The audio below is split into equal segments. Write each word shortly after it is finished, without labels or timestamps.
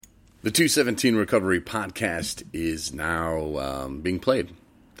The 217 Recovery Podcast is now being played.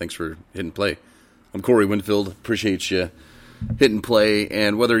 Thanks for hitting play. I'm Corey Winfield. Appreciate you hitting play.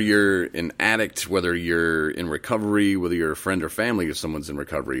 And whether you're an addict, whether you're in recovery, whether you're a friend or family of someone's in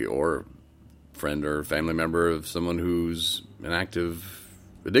recovery, or friend or family member of someone who's in active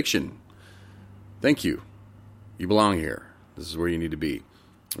addiction, thank you. You belong here. This is where you need to be.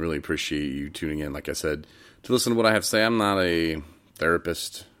 I really appreciate you tuning in, like I said, to listen to what I have to say. I'm not a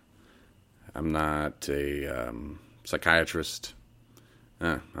therapist. I'm not a psychiatrist.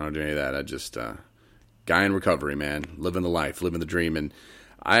 I don't do any of that. I just guy in recovery, man, living the life, living the dream. And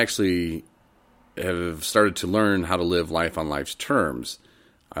I actually have started to learn how to live life on life's terms.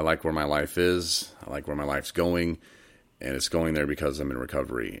 I like where my life is. I like where my life's going. And it's going there because I'm in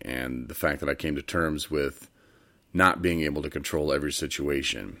recovery. And the fact that I came to terms with not being able to control every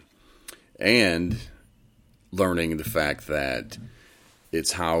situation. And learning the fact that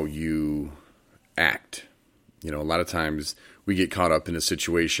it's how you act. You know, a lot of times we get caught up in a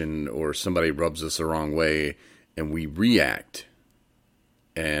situation or somebody rubs us the wrong way and we react.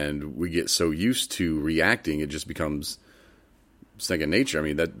 And we get so used to reacting, it just becomes second nature. I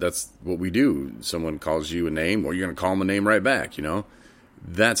mean, that's what we do. Someone calls you a name, or you're going to call them a name right back, you know.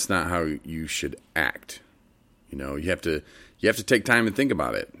 That's not how you should act. You know, you have to take time and think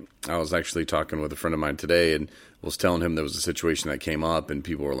about it. I was actually talking with a friend of mine today and was telling him there was a situation that came up and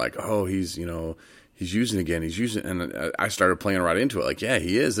people were like, oh, he's using again. He's using. And I started playing right into it. Like, yeah,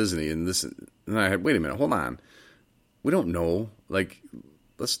 he is, isn't he? And I had, wait a minute, hold on. We don't know. Like,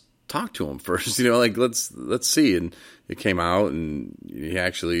 let's talk to him first, you know, like let's see. And it came out and he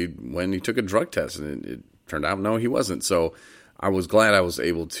actually, when he took a drug test and it turned out, no, he wasn't. So I was glad I was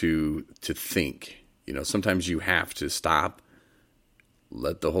able to think, you know, sometimes you have to stop,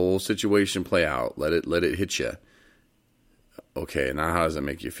 let the whole situation play out, let it hit you. Okay, now how does it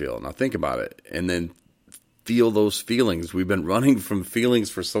make you feel? Now think about it and then feel those feelings. We've been running from feelings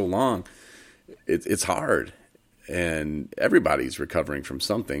for so long. It's hard. And everybody's recovering from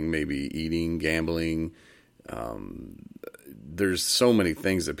something, maybe eating, gambling. There's so many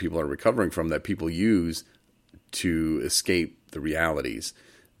things that people are recovering from that people use to escape the realities,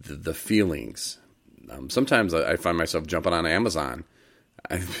 the feelings. Sometimes I find myself jumping on Amazon.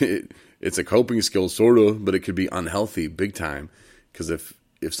 It's a coping skill, sort of, but it could be unhealthy big time. Because if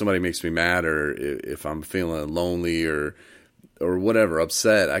somebody makes me mad or if I'm feeling lonely or whatever,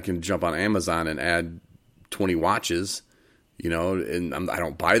 upset, I can jump on Amazon and add 20 watches, you know, and I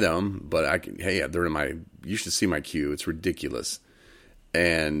don't buy them, but I can, hey, they're in my, you should see my queue. It's ridiculous.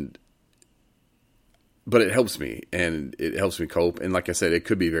 But it helps me and it helps me cope. And like I said, it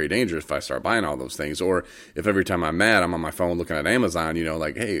could be very dangerous if I start buying all those things, or if every time I'm mad, I'm on my phone looking at Amazon, you know,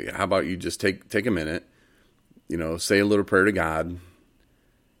 like, hey, how about you just take a minute, you know, say a little prayer to God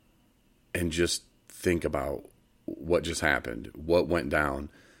and just think about what just happened, what went down.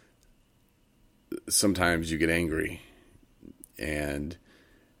 Sometimes you get angry and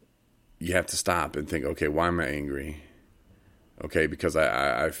you have to stop and think, okay, why am I angry? Okay, because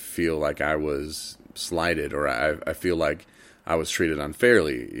I feel like I was slighted, or I feel like I was treated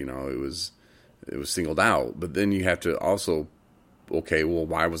unfairly. You know, it was singled out. But then you have to also, okay, well,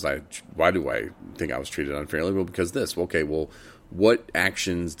 why do I think I was treated unfairly? Well, because this. Okay, well, what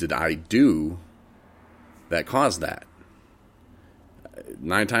actions did I do that caused that?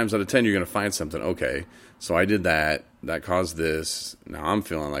 9 times out of 10, you're going to find something. Okay, so I did that caused this. Now I'm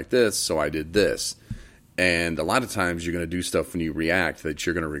feeling like this, so I did this. And a lot of times you're going to do stuff when you react that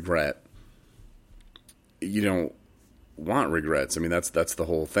you're going to regret. You don't want regrets. I mean, that's the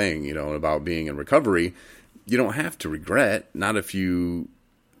whole thing, you know, about being in recovery. You don't have to regret, not if you,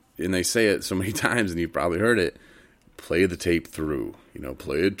 and they say it so many times and you've probably heard it, play the tape through, you know,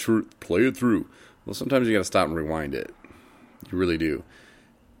 play it through. Well, sometimes you got to stop and rewind it. You really do.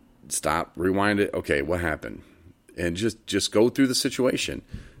 Stop, rewind it. Okay, what happened? And just go through the situation.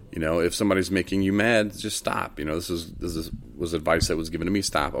 You know, if somebody's making you mad, just stop. You know, this was advice that was given to me.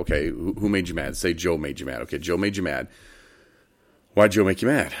 Stop. Okay, who made you mad? Say Joe made you mad. Okay, Joe made you mad. Why'd Joe make you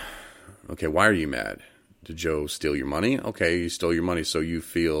mad? Okay, why are you mad? Did Joe steal your money? Okay, he stole your money, so you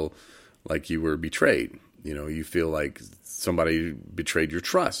feel like you were betrayed. You know, you feel like somebody betrayed your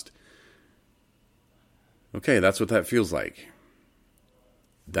trust. Okay, that's what that feels like.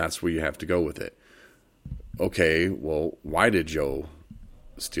 That's where you have to go with it. Okay, well, why did Joe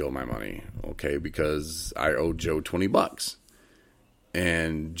steal my money? Okay, because I owed Joe $20.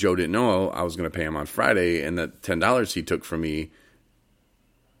 And Joe didn't know I was going to pay him on Friday, and that $10 he took from me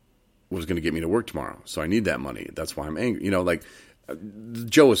was going to get me to work tomorrow. So I need that money. That's why I'm angry. You know, like,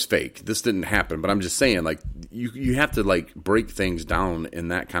 Joe is fake. This didn't happen, but I'm just saying, like, you have to, like, break things down in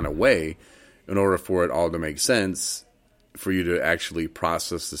that kind of way in order for it all to make sense, for you to actually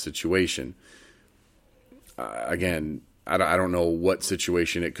process the situation. Again, I don't know what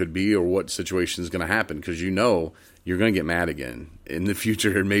situation it could be or what situation is going to happen, because you're going to get mad again in the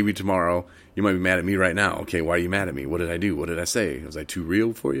future, and maybe tomorrow you might be mad at me right now. Okay, why are you mad at me? What did I do? What did I say? Was I too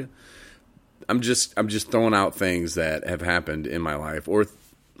real for you? I'm just throwing out things that have happened in my life, or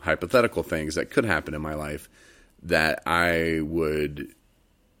hypothetical things that could happen in my life that I would,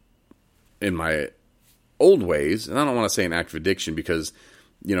 in my old ways, and I don't want to say an act of addiction, because,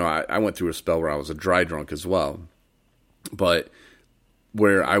 I went through a spell where I was a dry drunk as well, but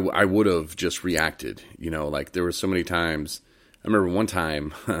where I would have just reacted, like there were so many times. I remember one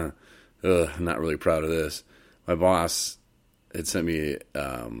time, I'm not really proud of this. My boss had sent me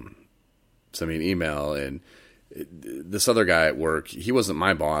an email, and this other guy at work, he wasn't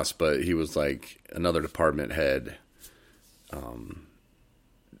my boss, but he was like another department head.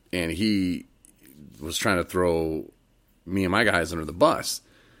 And he was trying to throw me and my guys under the bus,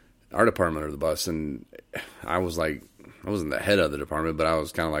 our department under the bus. And I was like, I wasn't the head of the department, but I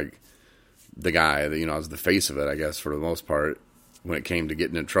was kind of like the guy that, I was the face of it, I guess, for the most part, when it came to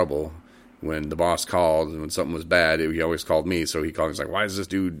getting in trouble. When the boss called and when something was bad, he always called me. So he called me, he's like, why is this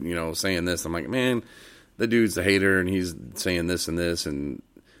dude, saying this? I'm like, man, the dude's a hater and he's saying this and this. And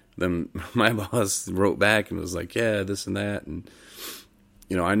then my boss wrote back and was like, yeah, this and that. And,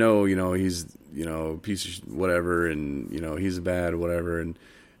 I know, he's, a piece of whatever, and, he's bad, whatever. And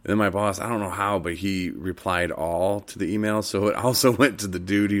then my boss, I don't know how, but he replied all to the email. So it also went to the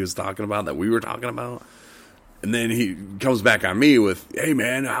dude he was talking about, that we were talking about. And then he comes back on me with, hey,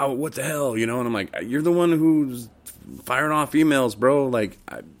 man, what the hell, And I'm like, you're the one who's firing off emails, bro. Like,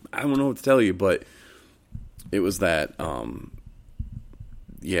 I don't know what to tell you, but it was that,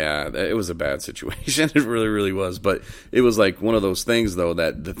 it was a bad situation. It really, really was. But it was like one of those things, though,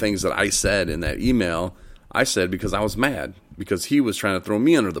 that the things that I said in that email, I said because I was mad, because he was trying to throw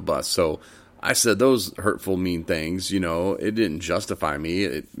me under the bus. So I said those hurtful, mean things, it didn't justify me.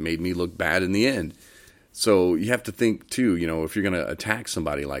 It made me look bad in the end. So you have to think too, if you're going to attack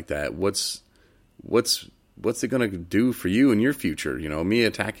somebody like that, what's it going to do for you in your future? Me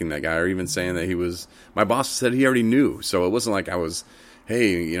attacking that guy, or even saying that my boss said he already knew. So it wasn't like I was,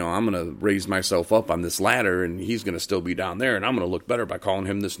 hey, I'm going to raise myself up on this ladder and he's going to still be down there and I'm going to look better by calling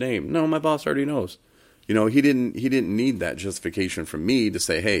him this name. No, my boss already knows. He didn't need that justification from me to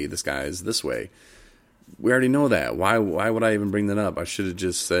say, hey, this guy is this way. We already know that. Why would I even bring that up? I should have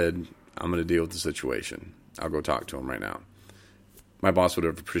just said, I'm going to deal with the situation. I'll go talk to him right now. My boss would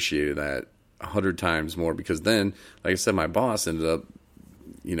have appreciated that 100 times more, because then, like I said, my boss ended up,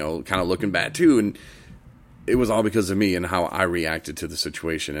 kind of looking bad too. And it was all because of me and how I reacted to the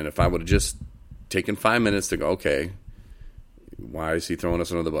situation. And if I would have just taken 5 minutes to go, okay, why is he throwing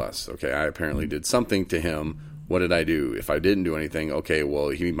us under the bus? Okay, I apparently did something to him. What did I do? If I didn't do anything, okay, well,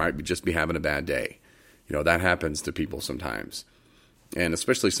 he might just be having a bad day. That happens to people sometimes. And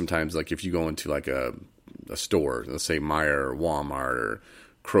especially sometimes, like if you go into like a store, let's say Meijer or Walmart or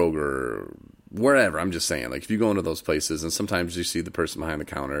Kroger or wherever, I'm just saying, like if you go into those places and sometimes you see the person behind the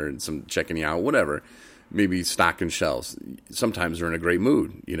counter and some checking you out, whatever, maybe stocking shelves, sometimes they're in a great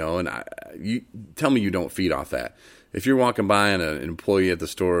mood, and you tell me you don't feed off that. If you're walking by and an employee at the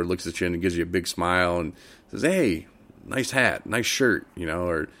store looks at you and gives you a big smile and says, hey, nice hat, nice shirt,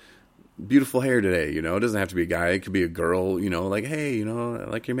 or beautiful hair today, it doesn't have to be a guy. It could be a girl, like, hey, I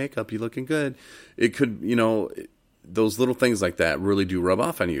like your makeup. You looking good. It could, those little things like that really do rub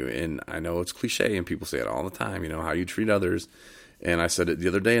off on you. And I know it's cliche and people say it all the time, how you treat others. And I said it the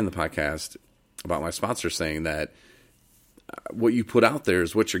other day in the podcast about my sponsor, saying that what you put out there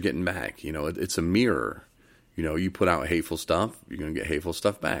is what you're getting back. It's a mirror. You put out hateful stuff, you're going to get hateful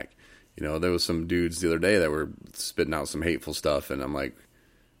stuff back. There was some dudes the other day that were spitting out some hateful stuff. And I'm like,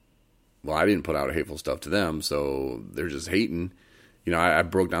 well, I didn't put out hateful stuff to them, so they're just hating. I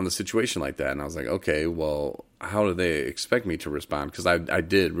broke down the situation like that, and I was like, okay, well, how do they expect me to respond? Because I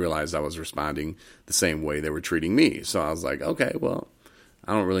did realize I was responding the same way they were treating me. So I was like, okay, well,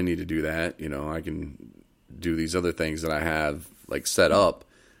 I don't really need to do that. I can do these other things that I have like set up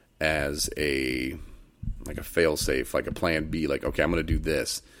as a fail-safe, like a plan B. Like, okay, I'm going to do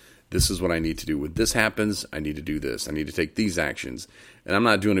this. This is what I need to do. When this happens, I need to do this. I need to take these actions. And I'm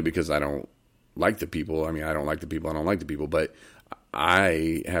not doing it because I don't like the people. I mean, I don't like the people. I don't like the people. But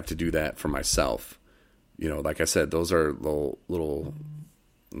I have to do that for myself. Like I said, those are little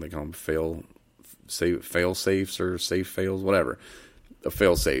they call them fail-safes or safe fails, whatever. A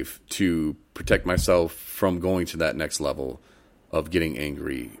fail-safe to protect myself from going to that next level of getting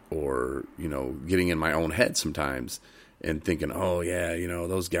angry or, getting in my own head sometimes and thinking, oh yeah,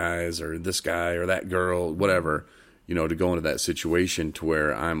 those guys or this guy or that girl, whatever, to go into that situation to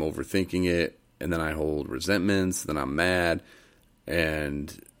where I'm overthinking it, and then I hold resentments, then I'm mad,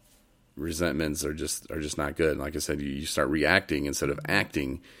 and resentments are just not good. Like I said, you start reacting instead of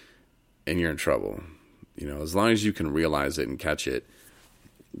acting, and you're in trouble. As long as you can realize it and catch it,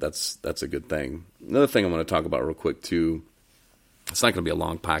 that's a good thing. Another thing I want to talk about real quick too. It's not going to be a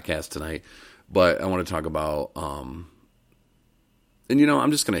long podcast tonight, but I want to talk about, and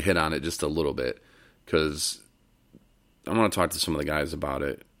I'm just going to hit on it just a little bit because I want to talk to some of the guys about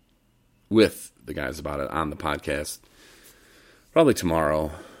it, with the guys about it on the podcast, probably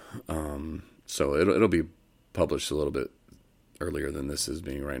tomorrow. So it'll be published a little bit earlier than this is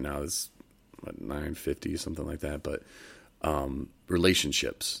being right now. It's 9:50, something like that. But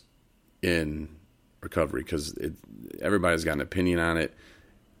relationships in recovery, because everybody's got an opinion on it.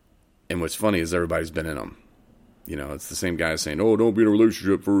 And what's funny is everybody's been in them. It's the same guy saying, "Oh, don't be in a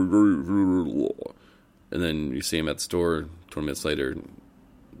relationship for," and then you see him at the store 20 minutes later.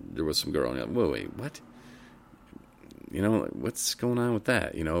 There was some girl, and you're like, whoa, wait, what? What's going on with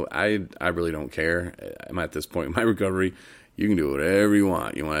that? I really don't care. I'm at this point in my recovery. You can do whatever you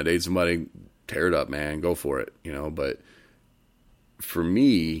want. You want to date somebody, tear it up, man. Go for it. But for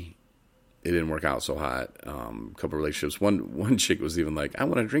me, it didn't work out so hot. A couple relationships. One chick was even like, "I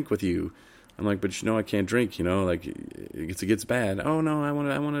want to drink with you." I'm like, "But I can't drink. Like it gets bad." "Oh no, I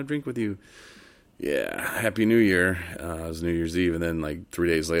want to drink with you." Yeah, Happy New Year. It was New Year's Eve, and then like 3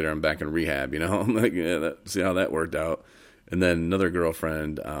 days later, I'm back in rehab. I'm like, yeah, see how that worked out. And then another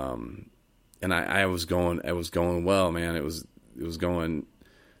girlfriend, and I was going well, man. It was going,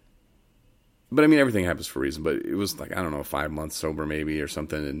 but I mean, everything happens for a reason. But it was like, I don't know, 5 months sober maybe or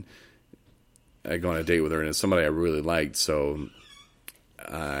something, and I go on a date with her, and it's somebody I really liked, so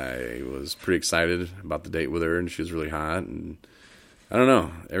I was pretty excited about the date with her, and she was really hot, and I don't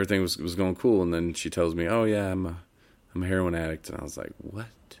know, everything was going cool, and then she tells me, "Oh yeah, I'm a heroin addict," and I was like,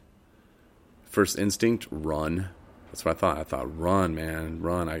 "What?" First instinct, run. That's what I thought. I thought, run, man,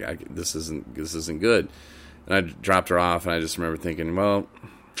 run. This isn't good. And I dropped her off, and I just remember thinking, well,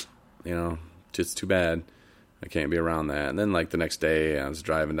 just too bad. I can't be around that. And then like the next day, I was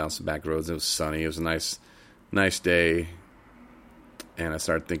driving down some back roads. It was sunny. It was a nice day. And I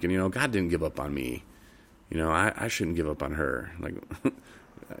started thinking, God didn't give up on me. I shouldn't give up on her. Like,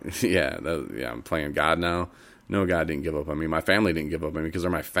 I'm playing God now. No, God didn't give up on me. My family didn't give up on me because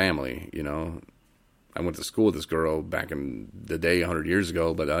they're my family. I went to school with this girl back in the day 100 years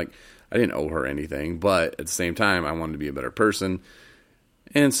ago, but I didn't owe her anything. But at the same time, I wanted to be a better person.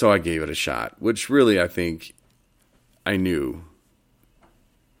 And so I gave it a shot, which really I think I knew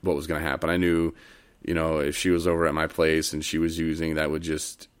what was going to happen. I knew, if she was over at my place and she was using, that would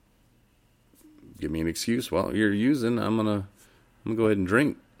just give me an excuse. Well, you're using, I'm gonna go ahead and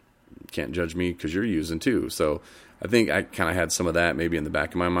drink. Can't judge me because you're using too. So I think I kind of had some of that maybe in the back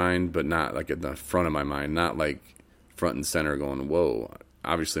of my mind, but not like in the front of my mind, not like front and center going, whoa,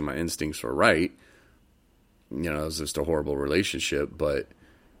 obviously my instincts were right. It was just a horrible relationship. But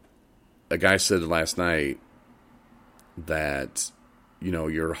a guy said last night that,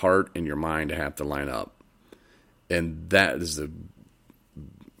 your heart and your mind have to line up. And that is the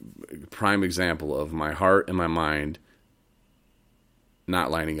prime example of my heart and my mind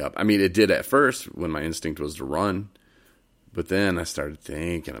not lining up. I mean, it did at first when my instinct was to run, but then I started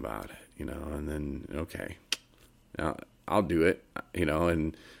thinking about it, and then, okay, now I'll do it,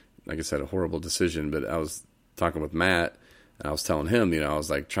 and like I said, a horrible decision, but I was talking with Matt, and I was telling him, I was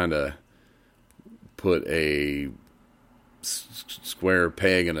like trying to put a square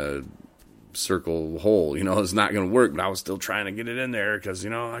peg in a circle hole, it's not going to work, but I was still trying to get it in there because,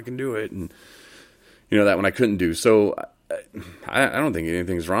 I can do it. And, that one I couldn't do. So I don't think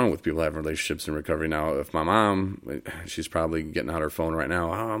anything's wrong with people having relationships in recovery. Now, if my mom, she's probably getting out her phone right now.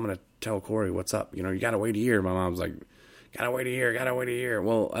 "Oh, I'm going to tell Corey what's up. You got to wait a year." My mom's like, gotta wait a year.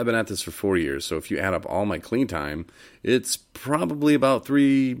 Well, I've been at this for 4 years. So if you add up all my clean time, it's probably about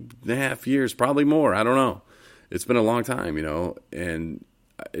 3.5 years, probably more. I don't know. It's been a long time, and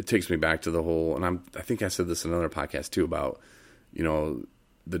it takes me back to the whole, and I think I said this in another podcast too about,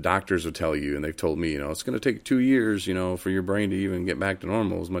 the doctors would tell you, and they've told me, it's going to take 2 years, for your brain to even get back to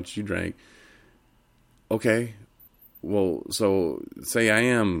normal as much as you drank. Okay. Well, so say I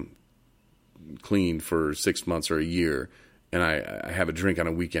am clean for 6 months or a year, and I have a drink on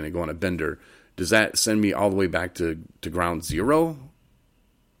a weekend and go on a bender. Does that send me all the way back to ground zero?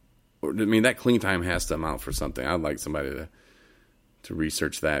 Or, I mean, that clean time has to amount for something. I'd like somebody to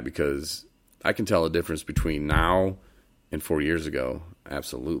research that, because I can tell a difference between now and 4 years ago.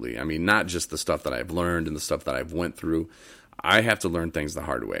 Absolutely. I mean, not just the stuff that I've learned and the stuff that I've went through. I have to learn things the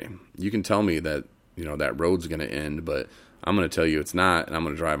hard way. You can tell me that, that road's going to end, but I'm going to tell you it's not, and I'm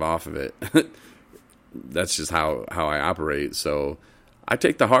going to drive off of it. That's just how I operate. So I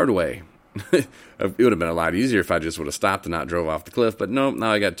take the hard way. It would have been a lot easier if I just would have stopped and not drove off the cliff. But nope,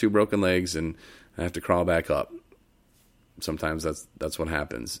 now I got 2 broken legs and I have to crawl back up. Sometimes that's what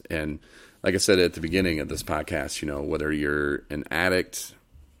happens. And like I said at the beginning of this podcast, whether you're an addict,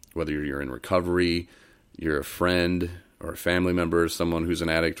 whether you're in recovery, you're a friend or a family member, someone who's an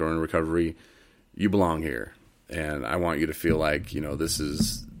addict or in recovery, you belong here. And I want you to feel like, this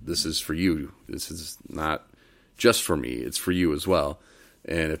is for you. This is not just for me. It's for you as well.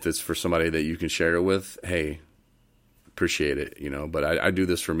 And if it's for somebody that you can share it with, hey, appreciate it, But I do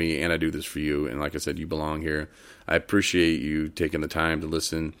this for me and I do this for you. And like I said, you belong here. I appreciate you taking the time to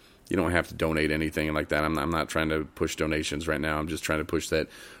listen. You don't have to donate anything like that. I'm not trying to push donations right now. I'm just trying to push that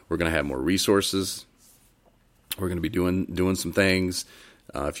we're going to have more resources. We're going to be doing some things.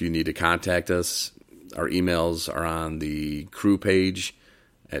 If you need to contact us, our emails are on the crew page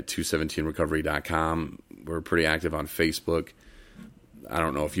at 217recovery.com. We're pretty active on Facebook. I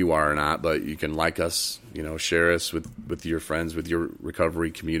don't know if you are or not, but you can like us, share us with your friends, with your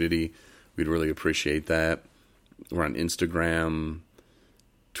recovery community. We'd really appreciate that. We're on Instagram,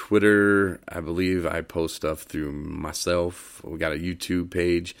 Twitter. I believe I post stuff through myself. We got a YouTube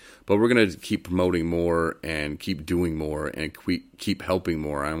page, but we're going to keep promoting more and keep doing more and keep helping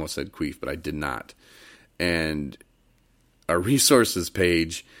more. I almost said queef, but I did not. And our resources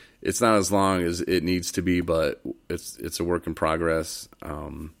page, it's not as long as it needs to be, but it's a work in progress.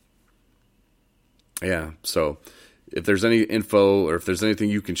 So if there's any info or if there's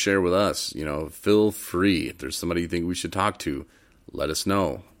anything you can share with us, feel free. If there's somebody you think we should talk to, let us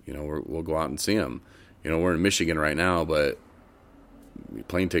know. We'll go out and see them. We're in Michigan right now, but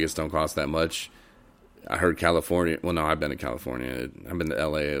plane tickets don't cost that much. I heard California. Well, no, I've been to California. I've been to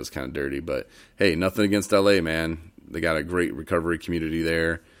L.A. It was kind of dirty, but hey, nothing against L.A., man. They got a great recovery community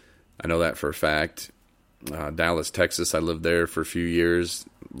there. I know that for a fact. Dallas, Texas, I lived there for a few years.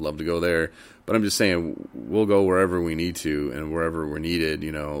 Love to go there. But I'm just saying, we'll go wherever we need to and wherever we're needed.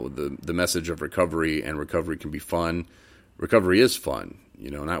 The message of recovery, and recovery can be fun. Recovery is fun.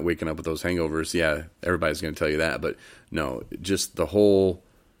 Not waking up with those hangovers. Yeah, everybody's going to tell you that. But no, just the whole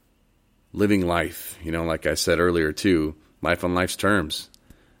living life. Like I said earlier too, life on life's terms.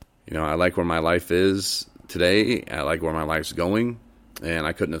 I like where my life is today. I like where my life's going. And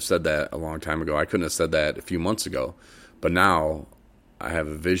I couldn't have said that a long time ago. I couldn't have said that a few months ago. But now I have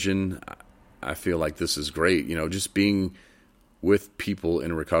a vision. I feel like this is great. Just being with people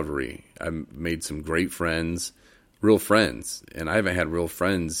in recovery. I've made some great friends, real friends. And I haven't had real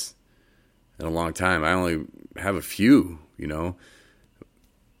friends in a long time. I only have a few,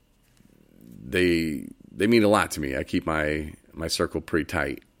 They mean a lot to me. I keep my circle pretty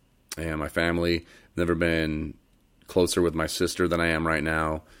tight. And my family, never been closer with my sister than I am right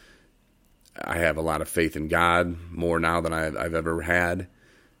now. I have a lot of faith in God, more now than I've ever had.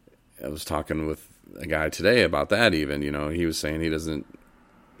 I was talking with a guy today about that even. He was saying he doesn't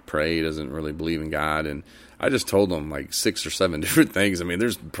pray, he doesn't really believe in God. And I just told him like 6 or 7 different things. I mean,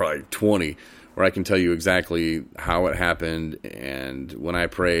 there's probably 20 where I can tell you exactly how it happened and when I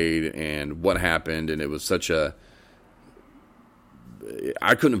prayed and what happened. And it was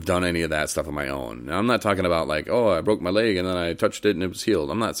I couldn't have done any of that stuff on my own. Now, I'm not talking about like, oh, I broke my leg and then I touched it and it was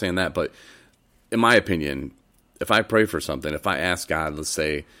healed. I'm not saying that, but in my opinion, if I pray for something, if I ask God, let's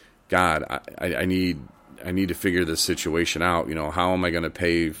say, God, I need to figure this situation out. How am I going to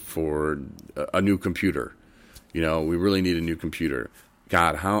pay for a new computer? We really need a new computer.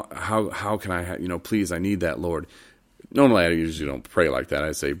 God, how can I, please, I need that, Lord. Normally, I usually don't pray like that.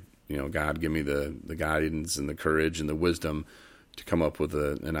 I say, God, give me the guidance and the courage and the wisdom to come up with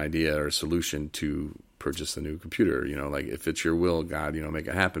an idea or a solution to purchase a new computer. Like if it's your will, God, make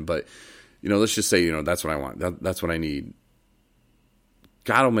it happen. But, let's just say, that's what I want. That's what I need.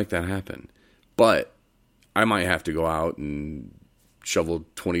 God will make that happen. But I might have to go out and shovel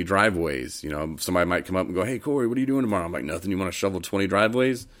 20 driveways. Somebody might come up and go, hey, Corey, what are you doing tomorrow? I'm like, nothing. You want to shovel 20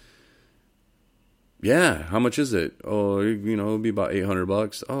 driveways? Yeah. How much is it? Oh, it'll be about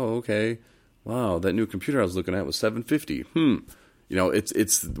 $800. Oh, okay. Wow. That new computer I was looking at was $750.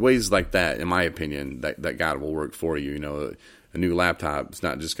 It's ways like that, in my opinion, that God will work for you. A new laptop is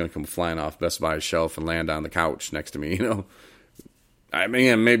not just going to come flying off Best Buy's shelf and land on the couch next to me, I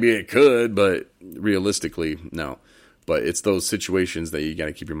mean, maybe it could, but realistically, no. But it's those situations that you got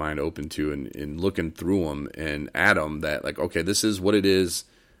to keep your mind open to and looking through them and at them that, like, okay, this is what it is,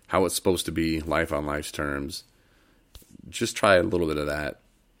 how it's supposed to be, life on life's terms. just try a little bit of that,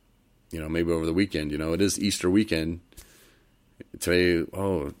 maybe over the weekend. It is Easter weekend. Today,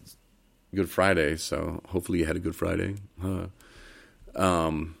 Good Friday, so hopefully you had a good Friday. I'm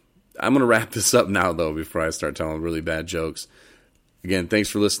going to wrap this up now, though, before I start telling really bad jokes. Again, thanks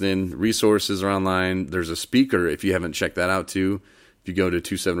for listening. Resources are online. There's a speaker, if you haven't checked that out, too. If you go to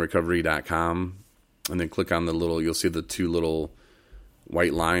 27recovery.com and then click on you'll see the two little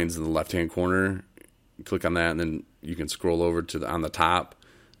white lines in the left-hand corner. Click on that, and then you can scroll over to on the top.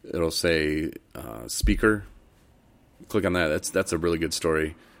 It'll say speaker. Click on that. That's a really good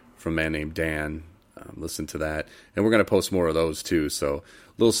story from a man named Dan. Listen to that. And we're going to post more of those too. So a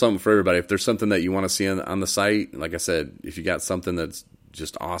little something for everybody. If there's something that you want to see on the site, like I said, if you got something that's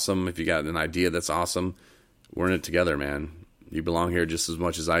just awesome, if you got an idea that's awesome, we're in it together, man. You belong here just as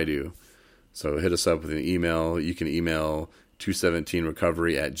much as I do. So hit us up with an email. You can email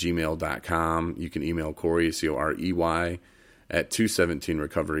 217recovery@gmail.com. You can email Corey, Corey, at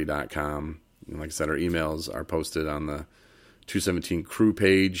 217recovery.com. And like I said, our emails are posted on the 217 crew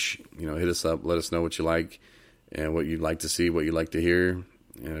page. Hit us up, let us know what you like and what you'd like to see, what you'd like to hear,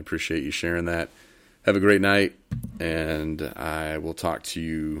 and I appreciate you sharing that. Have a great night, and I will talk to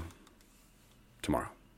you tomorrow.